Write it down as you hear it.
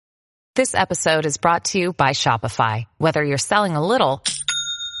This episode is brought to you by Shopify. Whether you're selling a little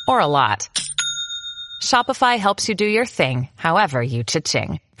or a lot, Shopify helps you do your thing, however you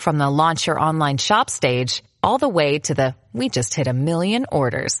cha-ching. From the launch your online shop stage, all the way to the we just hit 1 million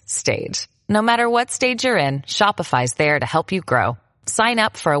orders stage. No matter what stage you're in, Shopify's there to help you grow. Sign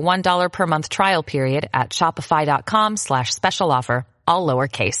up for a $1 per month trial period at shopify.com/special offer, all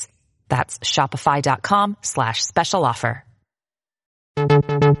lowercase. That's shopify.com/special offer.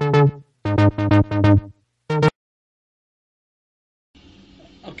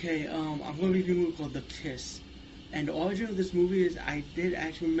 Okay, I'm going to review a movie called The Kiss. And the origin of this movie is I did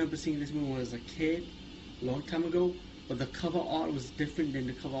actually remember seeing this movie when I was a kid, a long time ago. But the cover art was different than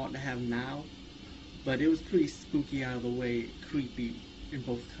the cover art I have now. But it was pretty spooky out of the way, creepy in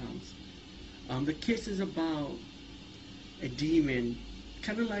both counts. The Kiss is about a demon,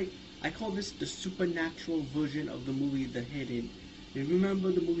 kind of like, I call this the supernatural version of the movie The Hidden. You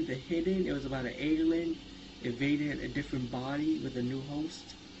remember the movie The Hidden? It was about an alien invading a different body with a new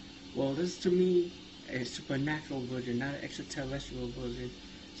host. Well, this is to me a supernatural version, not an extraterrestrial version.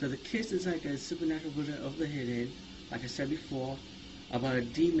 So The Kiss is like a supernatural version of The Hidden, like I said before, about a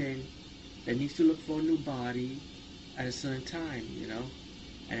demon that needs to look for a new body at a certain time, you know,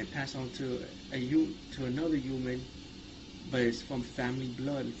 and it pass on to another human, but it's from family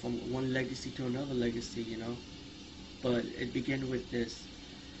blood, from one legacy to another legacy, you know. But it began with this,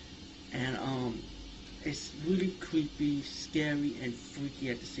 and it's really creepy, scary, and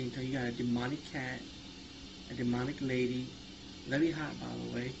freaky at the same time. You got a demonic cat, a demonic lady, very hot by the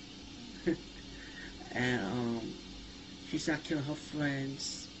way, and she starts killing her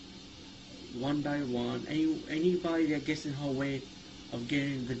friends one by one. Anybody that gets in her way of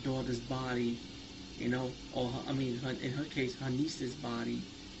getting the daughter's body, you know, or in her case, her niece's body,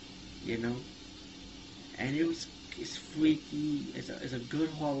 you know. And it's freaky. It's a good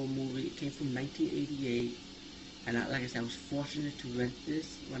horror movie. It came from 1988, and like I said, I was fortunate to rent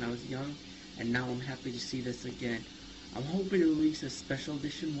this when I was young, and now I'm happy to see this again. I'm hoping to release a special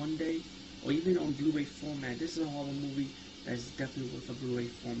edition one day, or even on Blu-ray format. This is a horror movie that's definitely worth a Blu-ray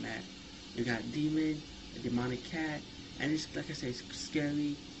format. You got demon, a demonic cat, and it's, like I say, it's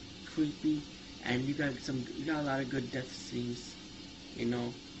scary, creepy, and you got a lot of good death scenes, you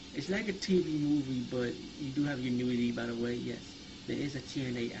know. It's like a TV movie, but you do have your nudity, by the way. Yes, there is a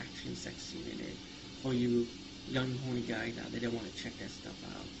TNA action sex scene in it for you young horny guys out there that want to check that stuff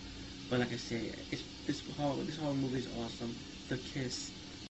out. But like I said, this horror movie is awesome. The Kiss.